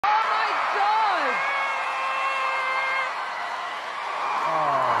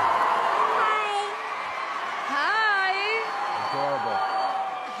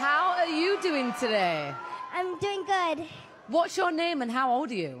doing today? I'm doing good. What's your name and how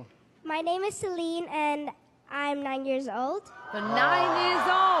old are you? My name is Celine, and I'm 9 years old. You're 9 years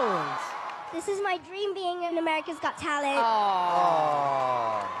old. This is my dream, being in America's Got Talent.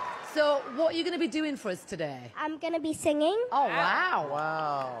 So, what are you going to be doing for us today? I'm going to be singing. Oh, wow.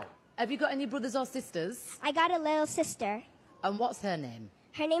 Wow. Have you got any brothers or sisters? I got a little sister. And what's her name?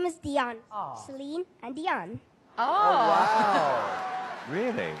 Her name is Dion. Celine and Dion. Wow.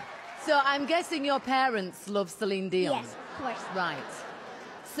 Really? So, I'm guessing your parents love Celine Dion? Yes, of course. Right.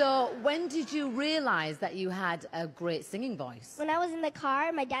 So, when did you realize that you had a great singing voice? When I was in the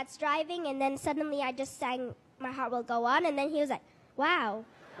car, my dad's driving, and then suddenly I just sang My Heart Will Go On, and then he was like, wow.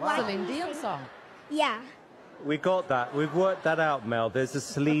 Celine Dion song. Yeah. We got that. We've worked that out, Mel. There's a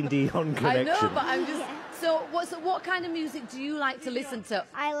Celine Dion connection. I know, but I'm just... Yeah. So, what kind of music do you like to listen to?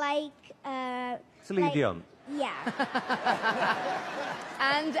 I like... Celine Dion. Yeah.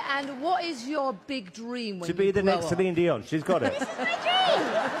 And what is your big dream when To be the next up? Celine Dion. She's got it. This is my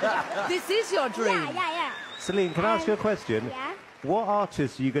dream. This is your dream? Yeah. Celine, can I ask you a question? Yeah. What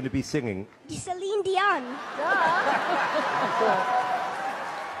artist are you going to be singing? Celine Dion.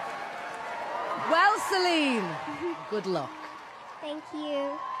 Well, Celine, good luck. Thank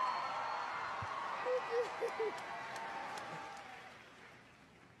you.